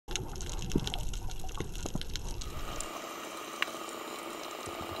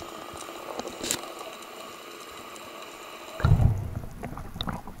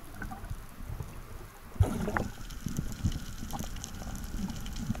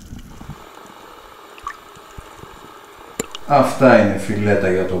Αυτά είναι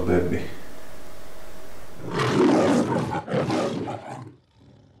φιλέτα για το μπέμπι.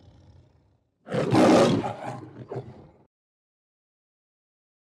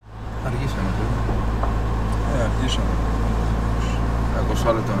 Αργήσαμε τώρα. Αργήσαμε.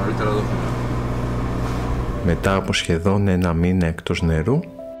 20 λεπτά νωρίτερα εδώ πέρα. Μετά από σχεδόν ένα μήνα εκτός νερού,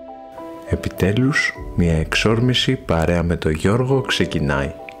 επιτέλους μια εξόρμηση παρέα με τον Γιώργο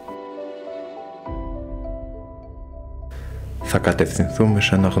ξεκινάει. Θα κατευθυνθούμε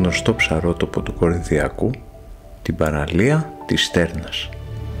σε ένα γνωστό ψαρότοπο του Κορινθιακού, την παραλία της Στέρνας.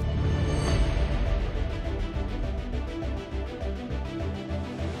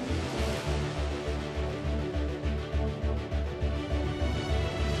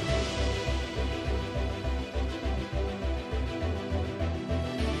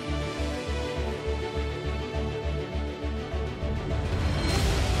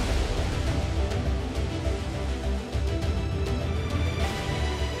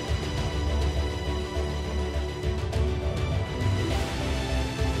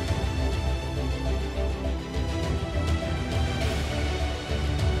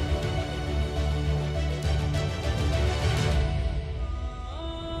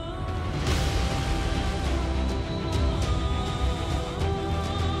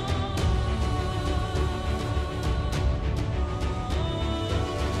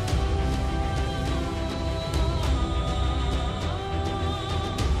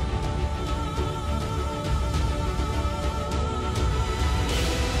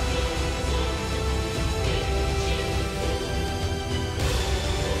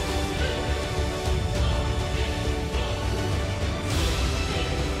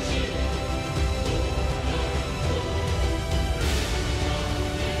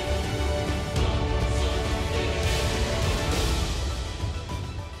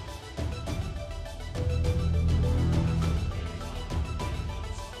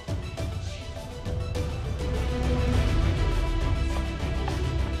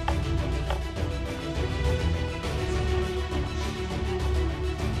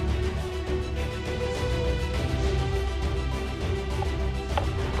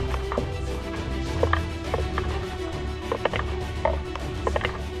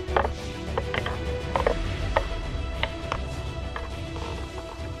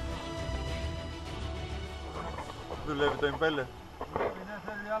 Δουλεύει το ιμπέλε. Ναι,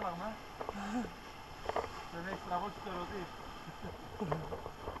 θέλει άλλαγμα. Δεν έχει τραβώσει το ρωτή.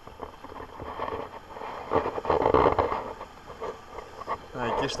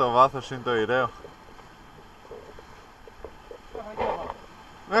 Εκεί στο βάθος είναι το ηραίο.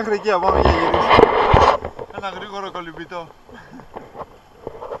 Μέχρι εκεί πάμε για γυρίσει. Ένα γρήγορο κολυμπητό.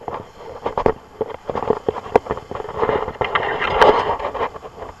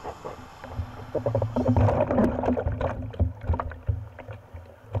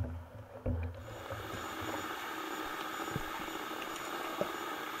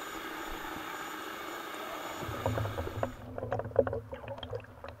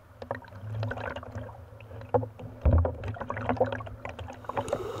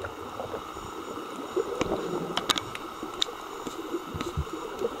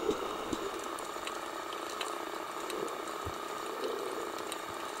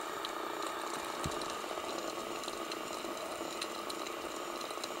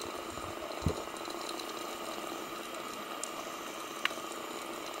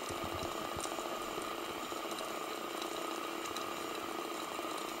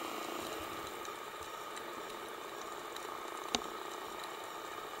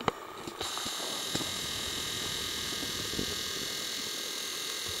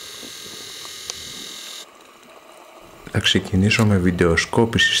 Θα ξεκινήσω με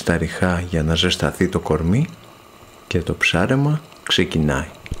βιντεοσκόπηση στα ριχά για να ζεσταθεί το κορμί και το ψάρεμα ξεκινάει.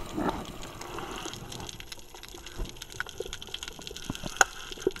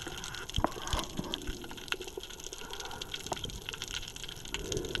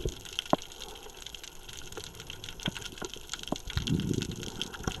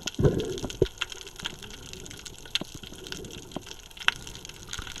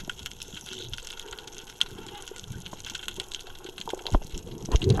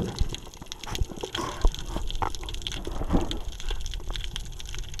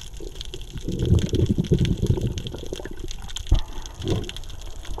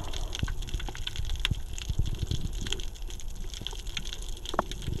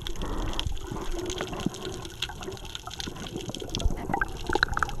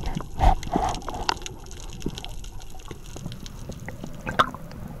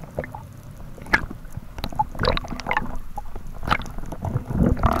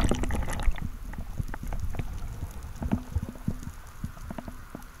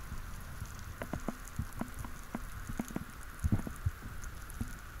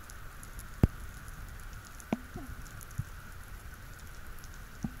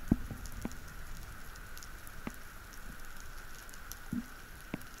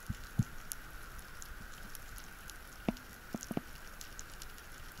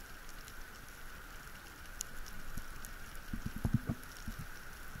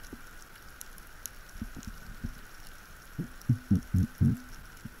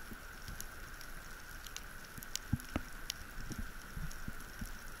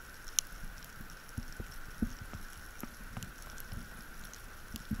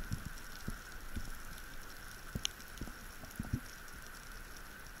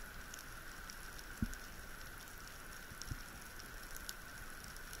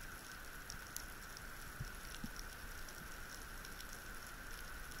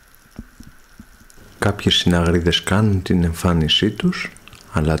 Κάποιες συναγρίδες κάνουν την εμφάνισή τους,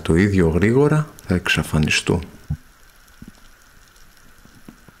 αλλά το ίδιο γρήγορα θα εξαφανιστούν.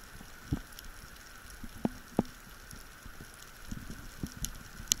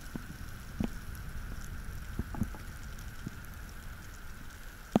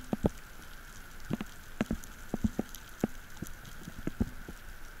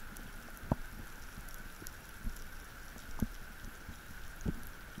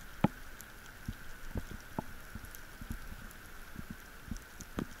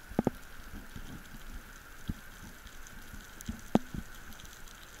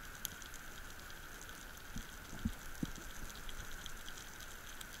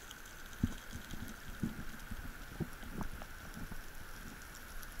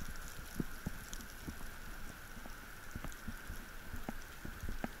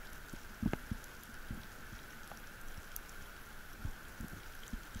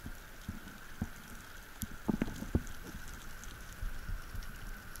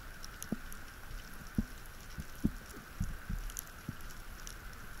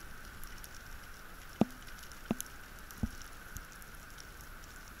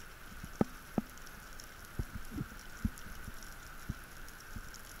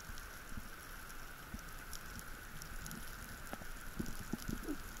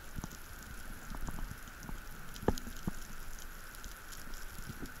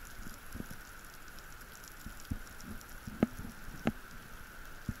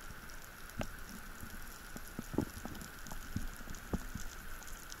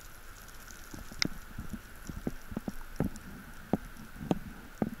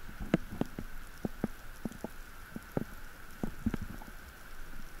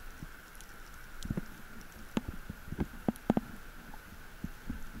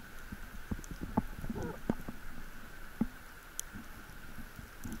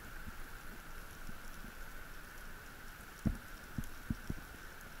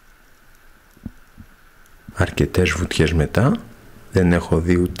 Αρκετές βουτιές μετά δεν έχω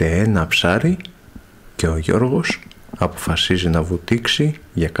δει ούτε ένα ψάρι και ο Γιώργος αποφασίζει να βουτήξει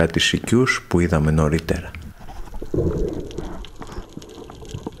για κάτι σικιούς που είδαμε νωρίτερα.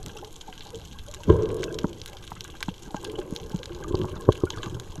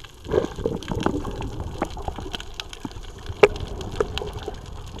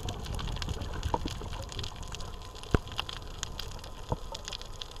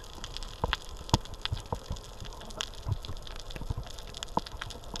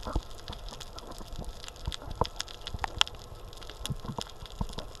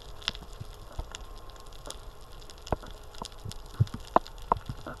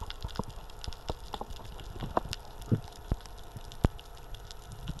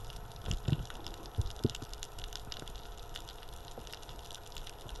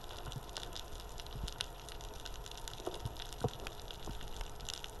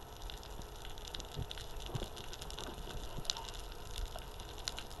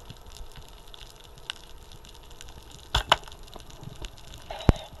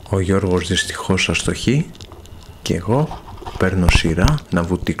 Ο Γιώργος δυστυχώς αστοχεί και εγώ παίρνω σειρά να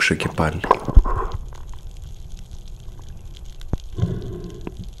βουτήξω και πάλι.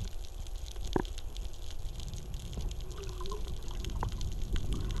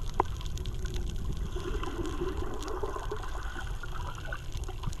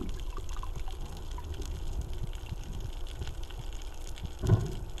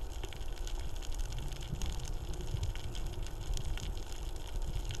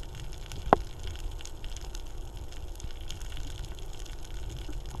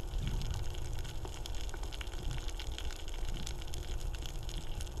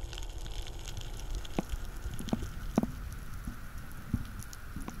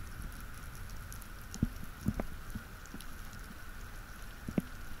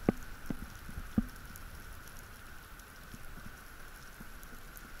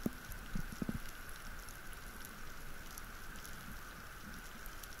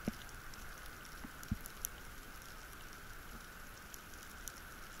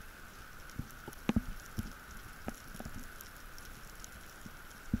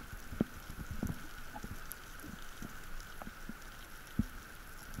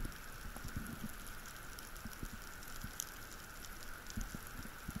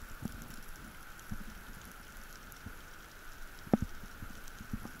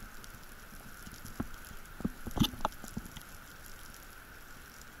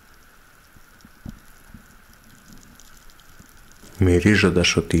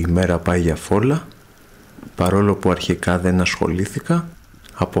 Μυρίζοντας ότι η μέρα πάει για φόλα, παρόλο που αρχικά δεν ασχολήθηκα,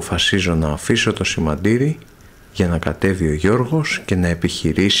 αποφασίζω να αφήσω το σημαντήρι για να κατέβει ο Γιώργος και να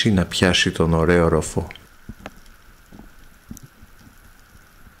επιχειρήσει να πιάσει τον ωραίο ροφό.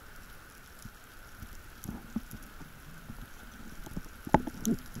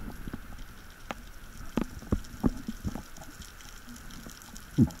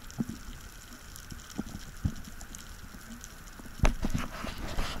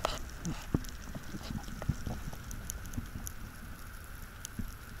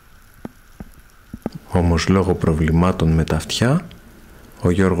 Όμως λόγω προβλημάτων με τα αυτιά, ο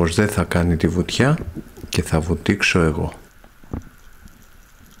Γιώργος δεν θα κάνει τη βουτιά και θα βουτήξω εγώ.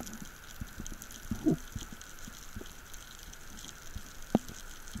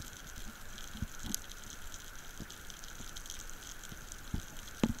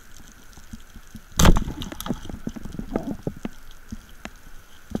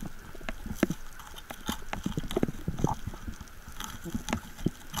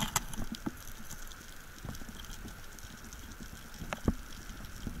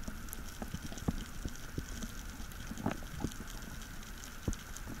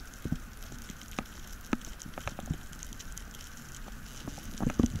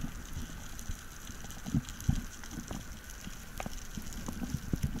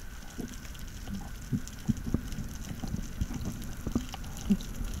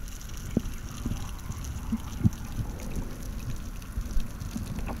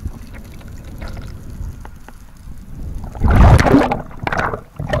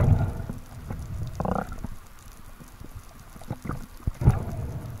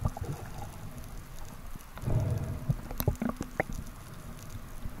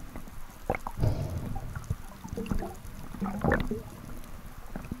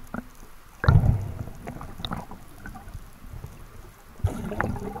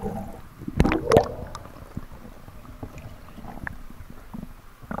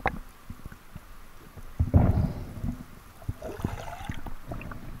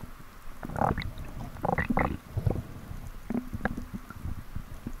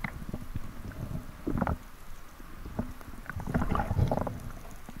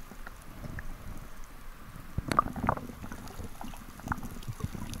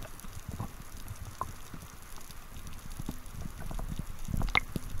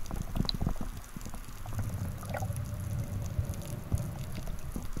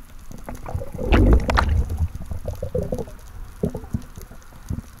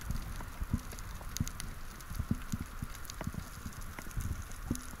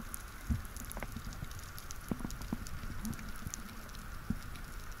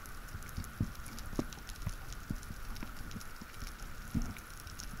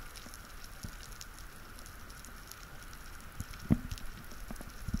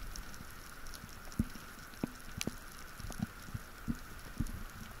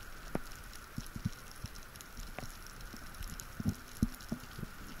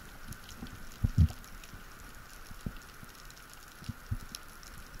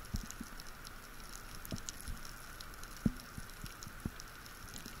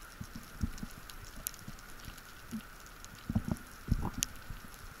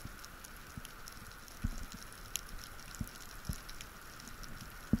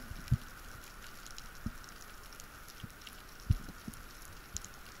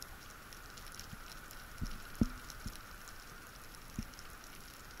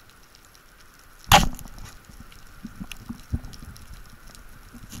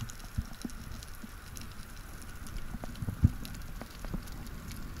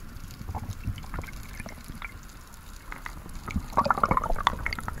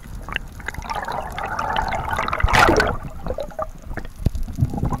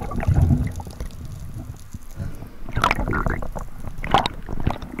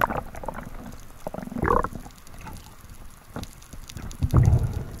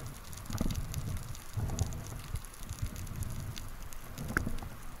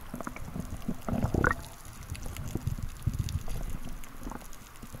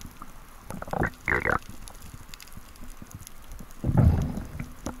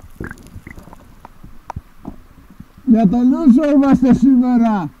 Για τον Λούσο είμαστε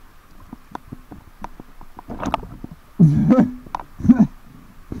σήμερα.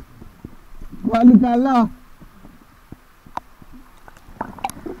 Πάλι καλά.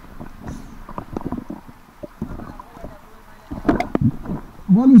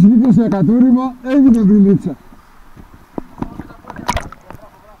 Μόλις βγήκε στο εκατούριμα έγινε δουλίτσα.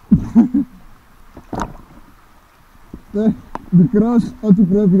 Μικρός, ό,τι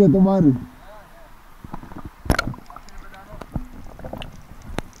πρέπει για το Μάρι.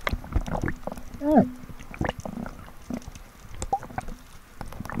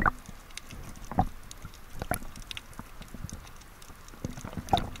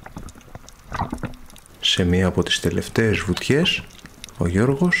 Σε μία από τις τελευταίες βουτιές, ο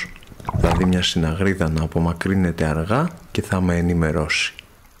Γιώργος θα δει μια συναγρίδα να απομακρύνεται αργά και θα με ενημερώσει.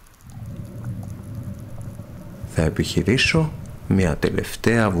 Θα επιχειρήσω μια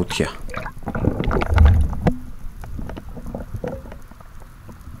τελευταία βουτιά.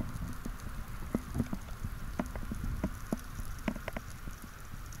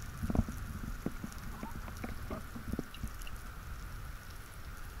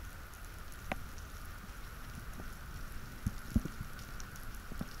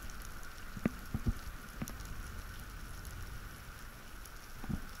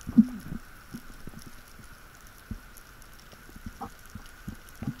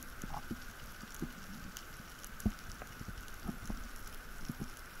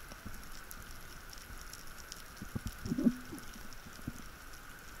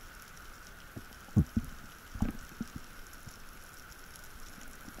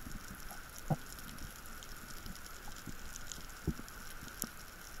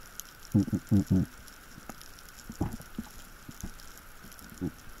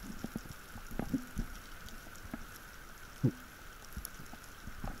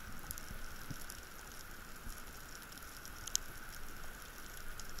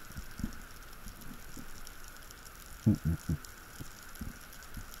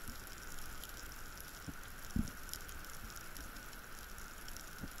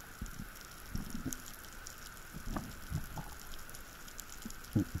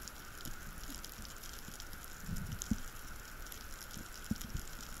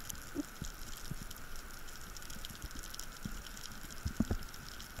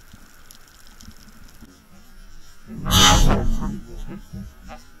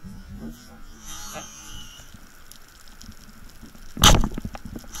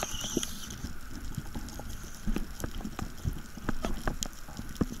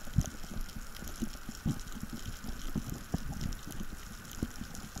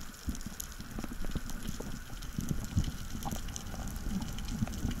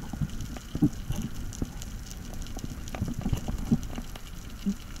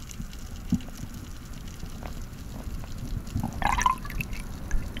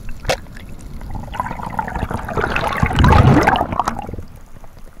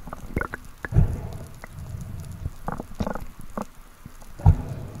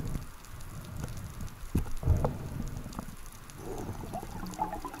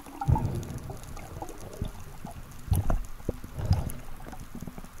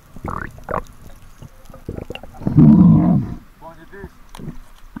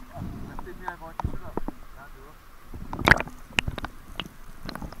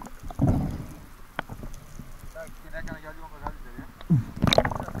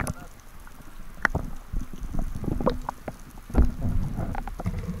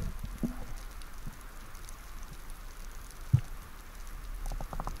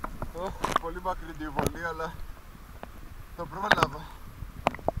 Πολύ μακρινή τη βολή, αλλά το πρόλαβα.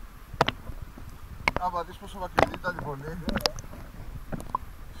 Άμα δεις πόσο μακρινή ήταν η βολή.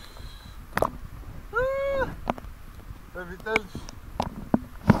 Επιτέλους.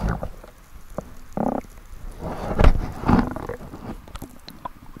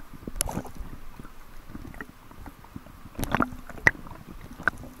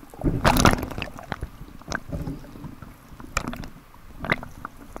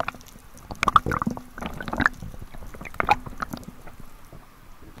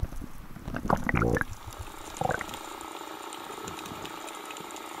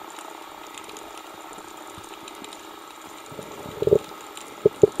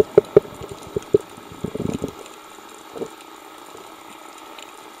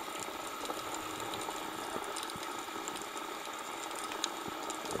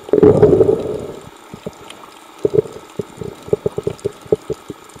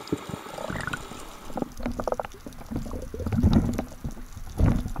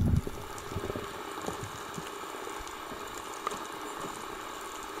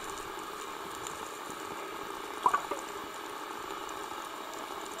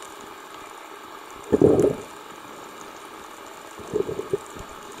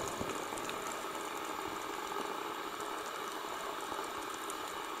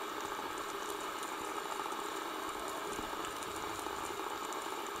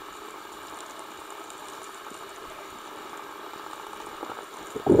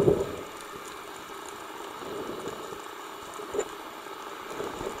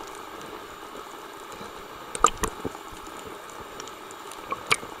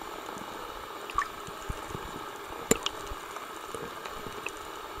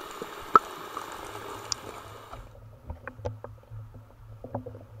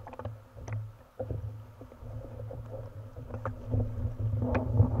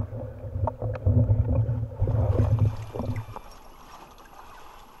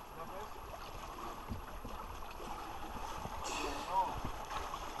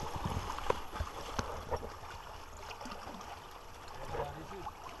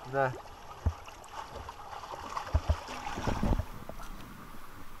 Ναι.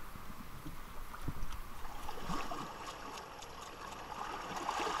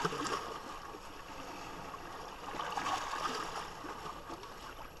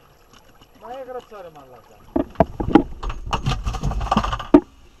 Μα έγραψα ρε μαλάκα.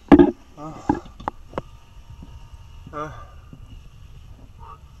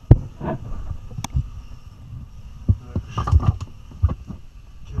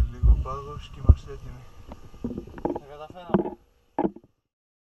 Και λίγο πάγος και είμαστε έτοιμοι. Τα καταφέραμε.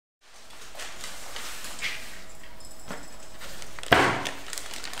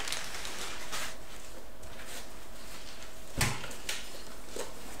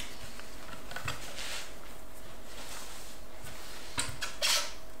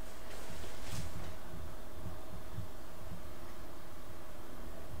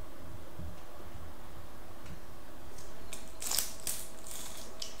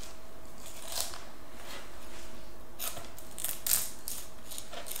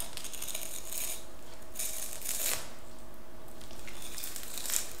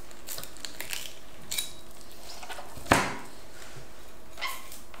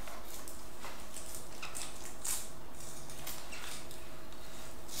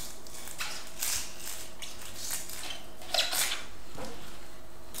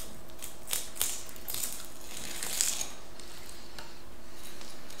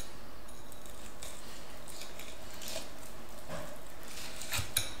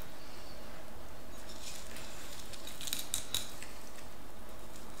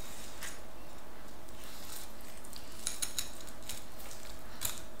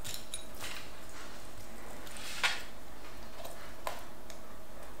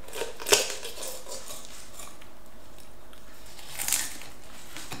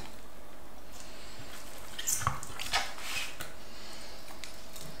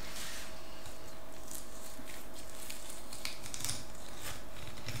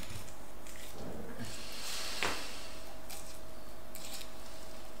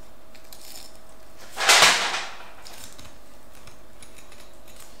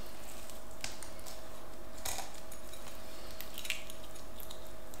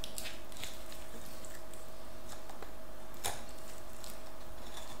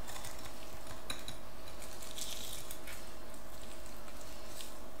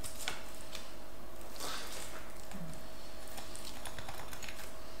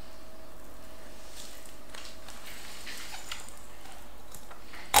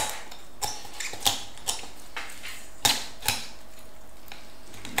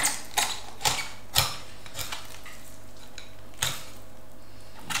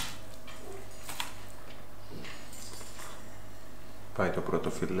 Πάει το πρώτο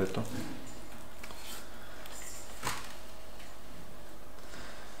φιλέτο.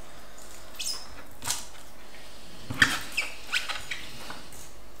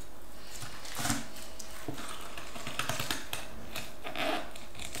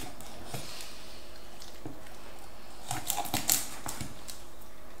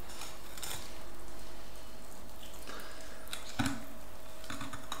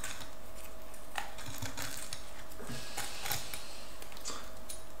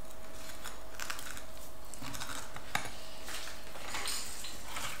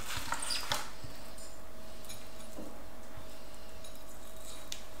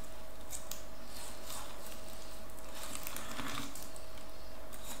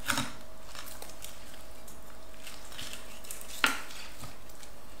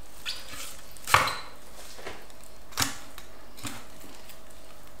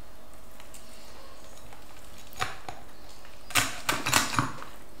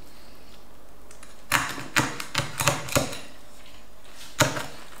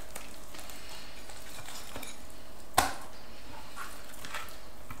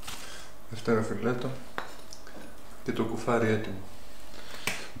 Δεύτερο φιλέτο και το κουφάρι έτοιμο.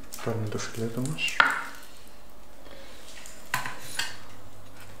 Πάρουμε το φιλέτο μας.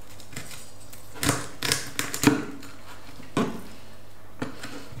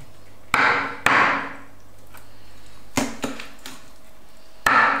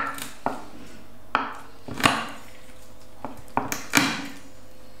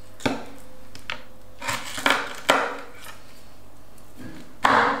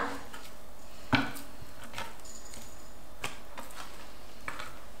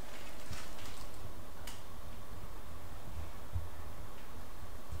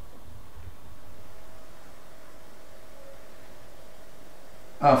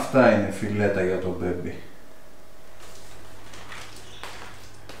 Αυτά είναι φιλέτα για το μπέμπι.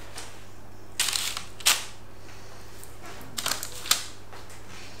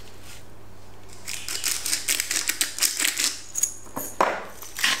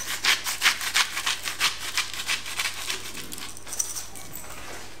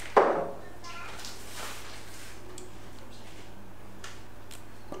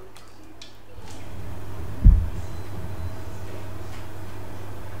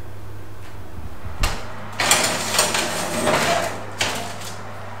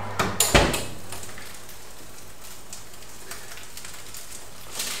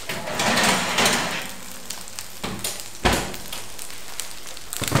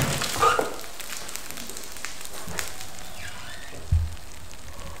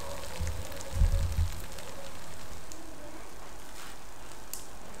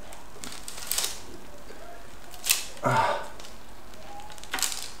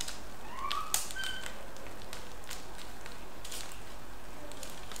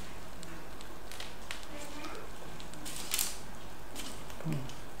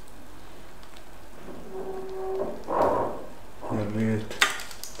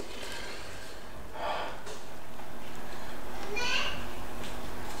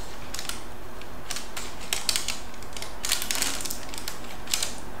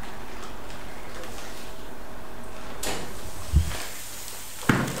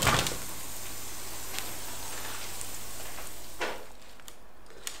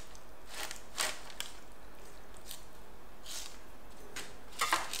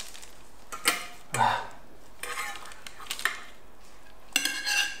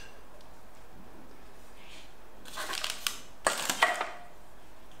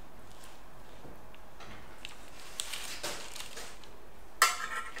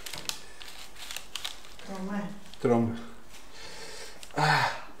 Τρώμε.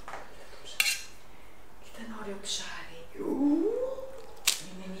 Ήταν ωραίο ψάρι.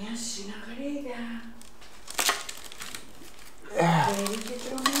 Είναι μια συναγρίδα. Φοβερή και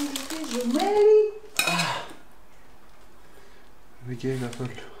τρομερή ζουμέρι. Δεν καίει καθόλου.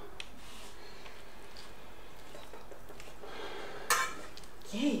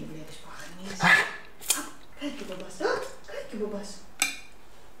 Καίει, βλέπεις που αχνίζει. Κάτι και ο μπαμπάς. Κάτι και ο μπαμπάς.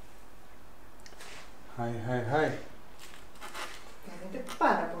 Χάι. Κάνετε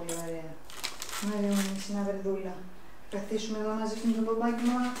πάρα πολύ ωραία. Μαρία μου, συναβερδούλα. Καθίσουμε εδώ μαζί με τον μπαμπάκι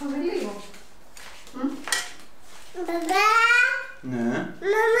μου να φάμε λίγο. Μπαμπά! Ναι.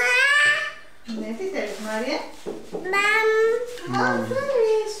 Μαμά! Ναι, τι θέλεις, Μάρια? Μαμ! Μα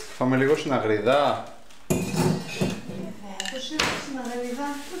θέλεις. Φάμε λίγο συναγριδά. Πώς ήρθε στην αγαλίδα,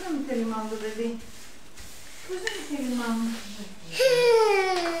 πώς δεν με θέλει μάμου το παιδί? Πώς δεν με θέλει μάμου?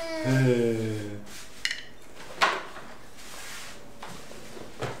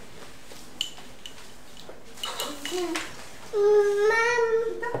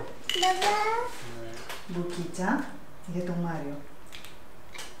 Μπαμπά! Μπουκίτσα για τον Μάριο.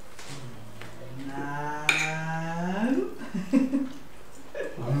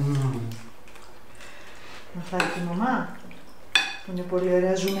 Να φάει τη μαμά, που είναι πολύ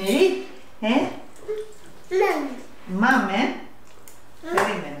ωραία ζουμερή, Μάμε.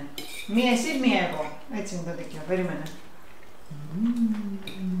 Περίμενε. Μία εσύ, μία εγώ. Έτσι είναι το δίκαιο. Περίμενε.